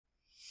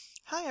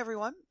Hi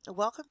everyone,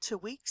 welcome to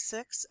week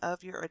 6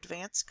 of your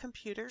Advanced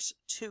Computers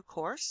 2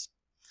 course.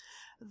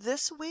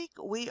 This week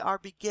we are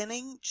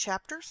beginning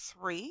chapter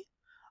 3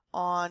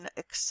 on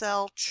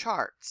Excel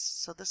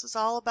charts. So this is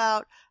all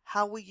about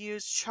how we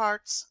use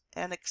charts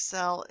and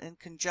Excel in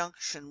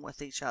conjunction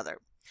with each other.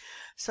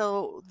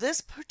 So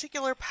this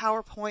particular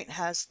PowerPoint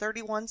has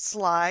 31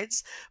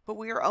 slides, but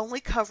we are only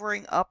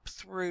covering up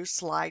through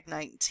slide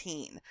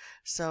 19.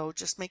 So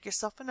just make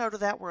yourself a note of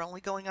that. We're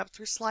only going up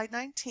through slide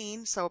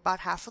 19, so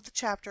about half of the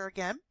chapter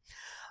again.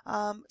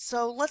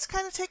 So let's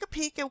kind of take a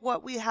peek at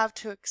what we have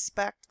to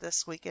expect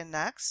this week and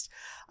next.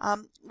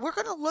 We're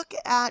going to look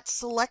at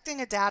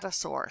selecting a data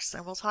source,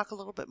 and we'll talk a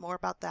little bit more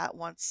about that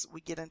once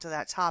we get into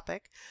that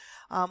topic.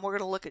 We're going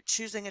to look at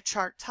choosing a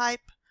chart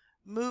type,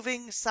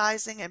 moving,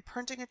 sizing, and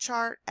printing a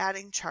chart,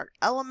 adding chart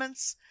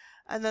elements,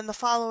 and then the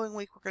following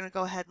week we're going to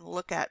go ahead and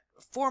look at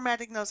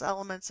formatting those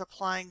elements,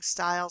 applying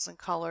styles and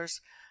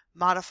colors,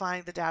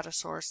 modifying the data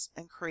source,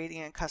 and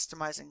creating and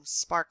customizing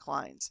spark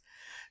lines.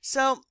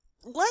 So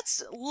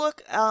let's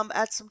look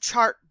at some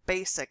chart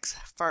basics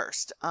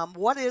first.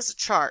 What is a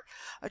chart?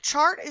 A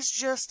chart is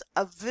just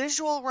a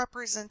visual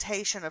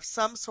representation of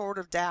some sort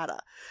of data.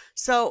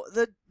 So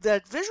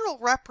the visual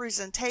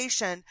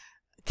representation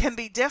can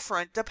be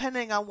different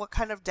depending on what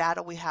kind of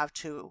data we have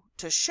to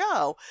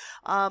show.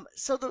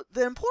 So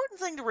the important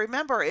thing to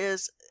remember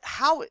is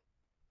how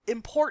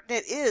important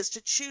it is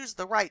to choose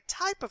the right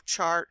type of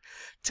chart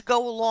to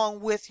go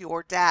along with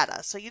your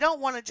data. So you don't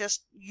want to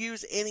just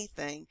use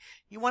anything.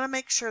 You want to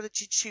make sure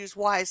that you choose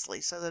wisely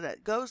so that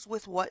it goes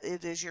with what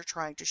it is you're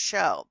trying to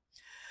show.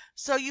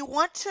 So you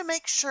want to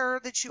make sure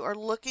that you are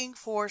looking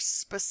for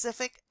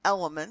specific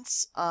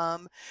elements.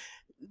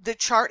 The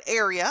chart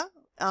area,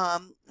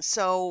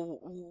 so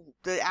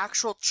the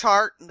actual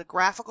chart and the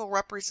graphical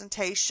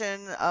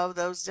representation of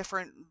those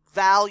different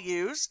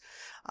values,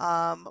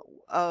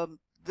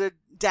 the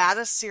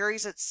data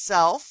series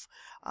itself,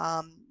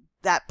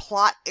 that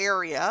plot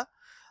area,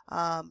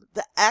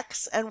 the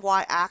X and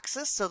Y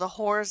axis, so the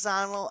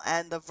horizontal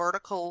and the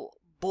vertical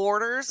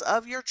borders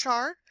of your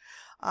chart,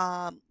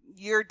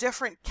 your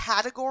different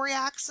category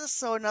axis,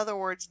 so in other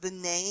words, the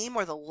name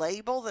or the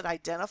label that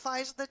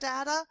identifies the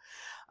data.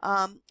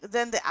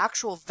 Then the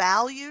actual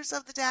values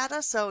of the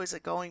data. So is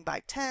it going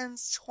by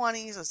tens,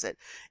 20s?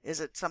 Is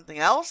it something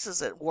else?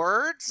 Is it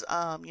words?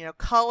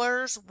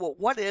 Colors?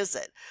 What is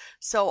it?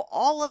 So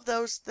all of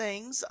those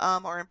things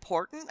are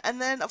important.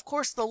 And then of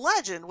course the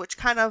legend, which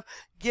kind of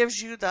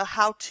gives you the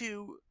how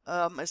to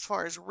as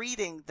far as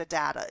reading the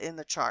data in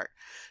the chart.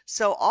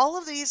 So all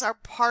of these are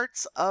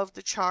parts of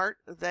the chart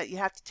that you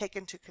have to take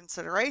into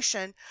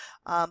consideration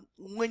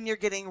when you're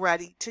getting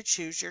ready to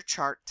choose your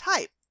chart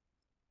type.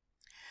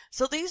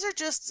 So these are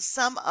just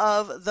some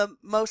of the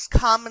most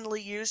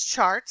commonly used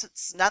charts.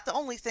 It's not the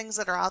only things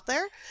that are out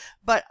there,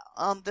 but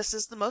this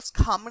is the most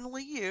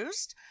commonly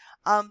used.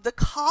 The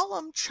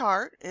column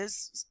chart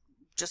is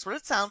just what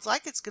it sounds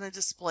like. It's going to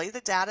display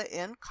the data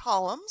in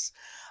columns.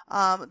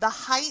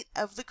 The height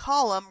of the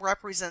column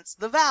represents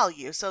the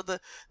value. So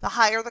the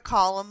higher the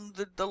column,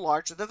 the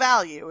larger the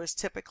value is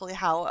typically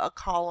how a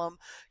column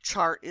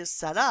chart is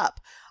set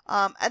up.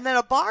 And then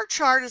a bar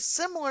chart is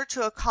similar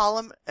to a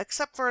column,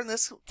 except for in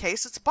this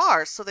case it's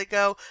bars. So they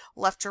go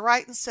left to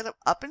right instead of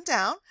up and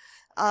down.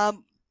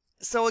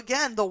 So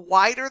again, the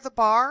wider the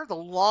bar, the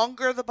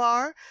longer the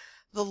bar,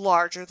 the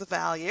larger the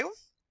value.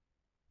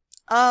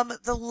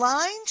 The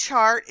line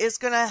chart is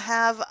going to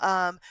have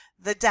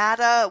the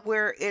data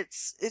where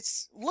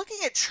it's looking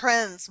at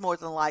trends more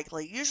than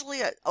likely,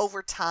 usually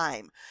over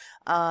time.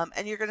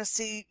 And you're going to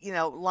see,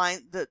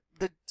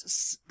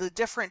 the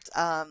different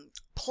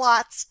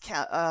plots,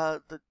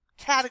 the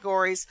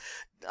categories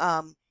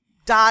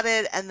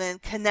dotted and then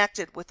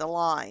connected with a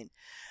line.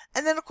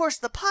 And then, of course,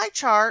 the pie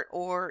chart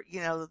or,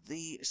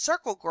 the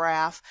circle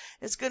graph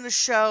is going to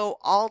show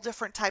all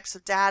different types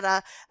of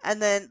data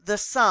and then the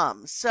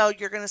sum. So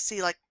you're going to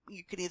see, like,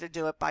 you can either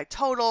do it by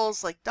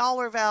totals, like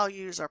dollar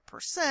values or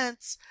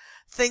percents,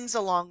 things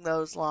along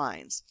those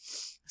lines.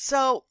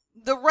 So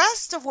the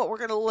rest of what we're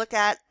going to look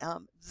at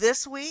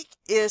this week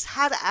is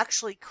how to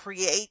actually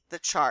create the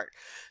chart.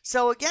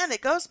 So again,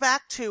 it goes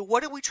back to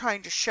what are we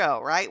trying to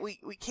show, right? We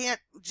can't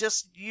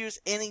just use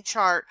any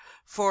chart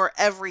for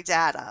every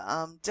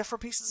data.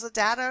 Different pieces of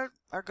data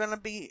are going to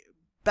be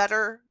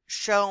better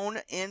shown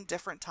in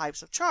different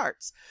types of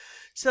charts.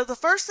 So the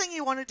first thing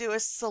you want to do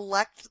is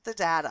select the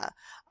data.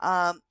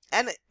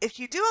 And if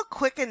you do a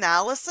quick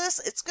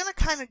analysis, it's going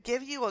to kind of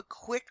give you a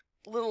quick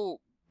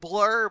little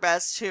blurb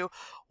as to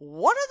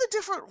what are the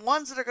different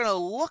ones that are going to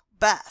look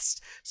best.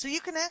 So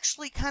you can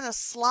actually kind of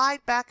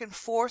slide back and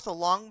forth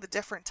along the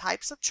different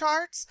types of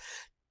charts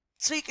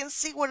so you can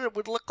see what it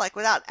would look like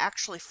without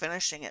actually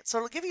finishing it. So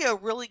it'll give you a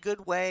really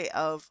good way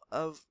of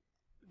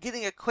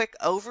getting a quick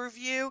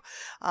overview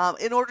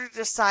in order to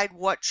decide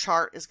what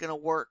chart is going to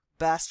work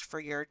best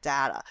for your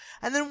data.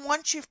 And then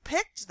once you've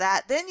picked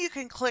that, then you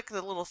can click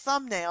the little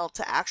thumbnail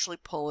to actually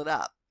pull it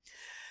up.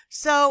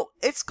 So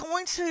it's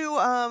going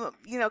to,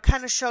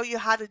 kind of show you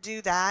how to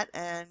do that,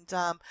 and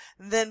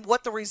then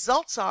what the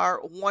results are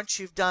once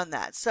you've done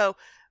that. So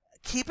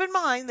keep in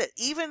mind that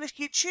even if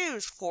you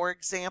choose, for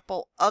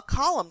example, a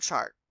column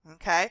chart,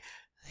 okay,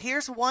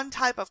 here's one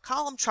type of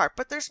column chart,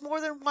 but there's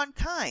more than one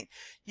kind.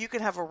 You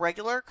can have a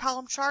regular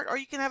column chart, or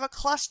you can have a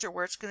cluster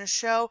where it's going to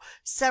show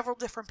several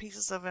different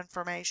pieces of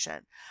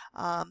information.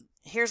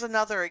 Here's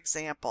another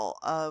example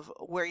of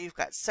where you've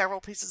got several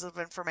pieces of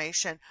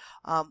information.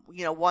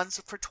 One's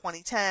for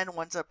 2010,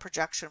 one's a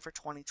projection for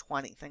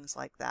 2020, things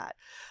like that.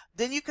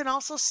 Then you can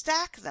also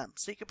stack them,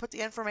 so you can put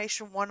the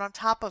information one on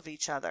top of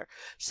each other.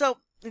 So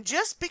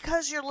just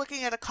because you're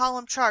looking at a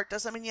column chart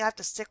doesn't mean you have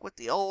to stick with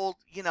the old,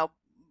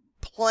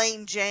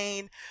 plain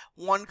Jane,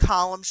 one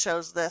column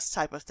shows this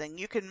type of thing.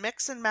 You can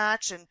mix and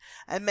match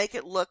and make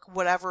it look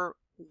whatever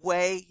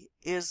way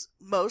is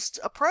most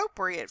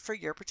appropriate for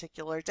your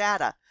particular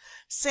data.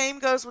 Same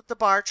goes with the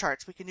bar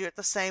charts. We can do it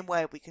the same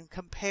way. We can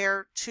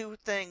compare two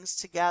things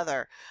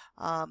together.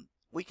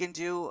 We can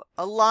do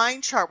a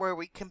line chart where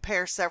we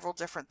compare several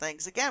different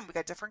things. Again, we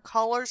got different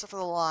colors for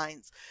the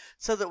lines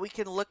so that we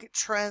can look at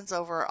trends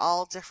over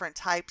all different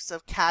types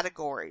of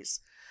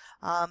categories.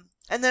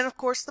 And then, of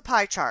course, the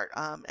pie chart.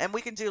 And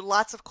we can do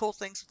lots of cool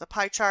things with the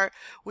pie chart.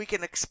 We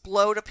can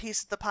explode a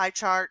piece of the pie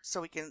chart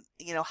so we can,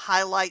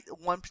 highlight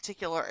one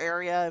particular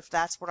area if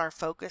that's what our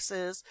focus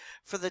is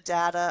for the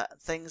data,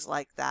 things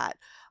like that.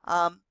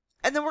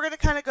 And then we're going to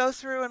kind of go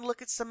through and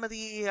look at some of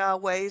the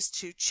ways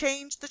to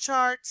change the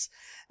charts,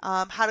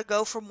 how to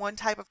go from one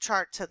type of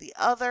chart to the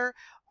other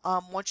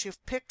once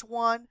you've picked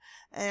one,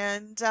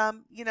 and,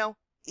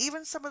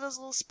 even some of those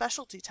little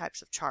specialty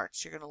types of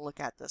charts you're going to look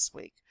at this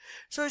week.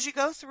 So as you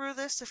go through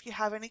this, if you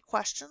have any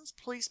questions,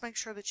 please make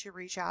sure that you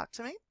reach out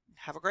to me.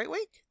 Have a great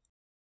week.